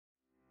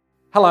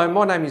Hello,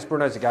 my name is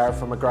Bruno Zagara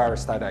from McGrath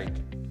Estate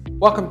Agent.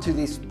 Welcome to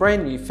this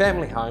brand new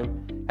family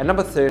home at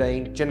number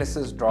 13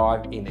 Genesis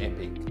Drive in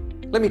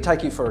Epping. Let me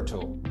take you for a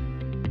tour.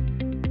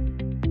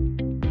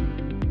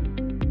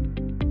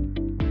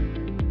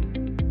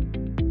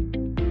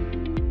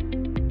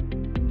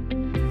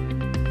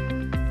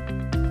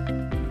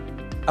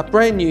 A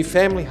brand new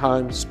family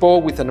home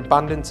spoiled with an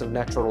abundance of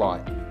natural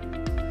light.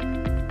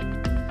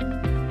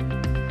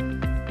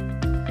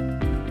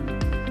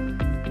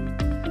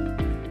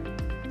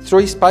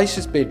 Three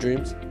spacious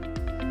bedrooms,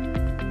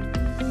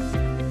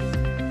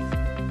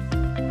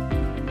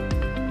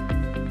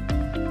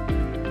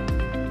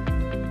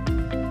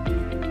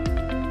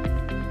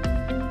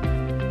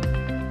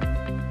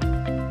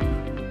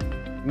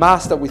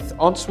 master with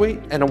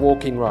ensuite and a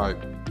walk-in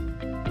robe.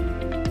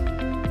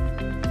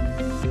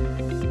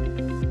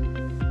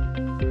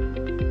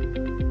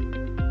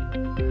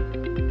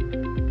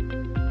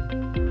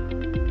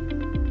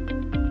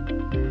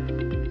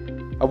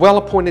 A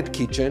well-appointed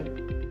kitchen,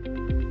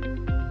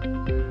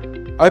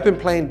 open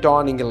plan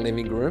dining and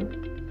living room,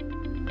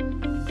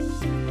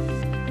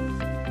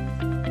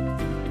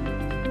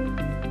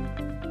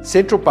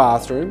 central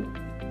bathroom,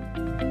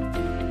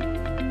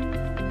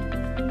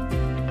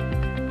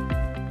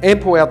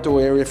 ample outdoor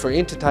area for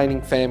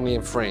entertaining family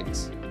and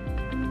friends,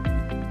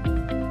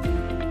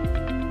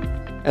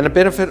 and the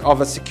benefit of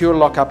a secure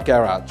lock-up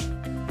garage.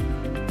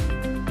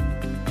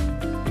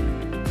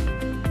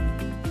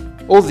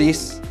 All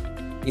this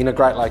in a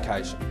great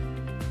location.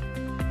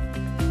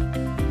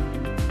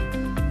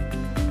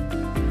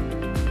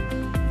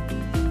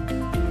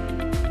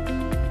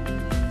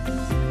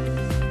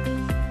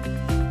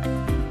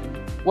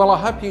 Well, I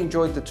hope you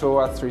enjoyed the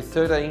tour through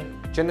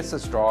 13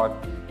 Genesis Drive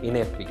in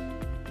Epping.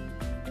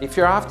 If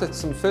you're after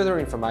some further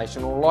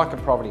information or like a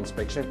property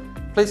inspection,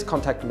 please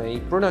contact me,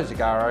 Bruno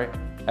Zagara,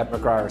 at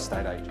McGrath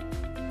Estate Agent.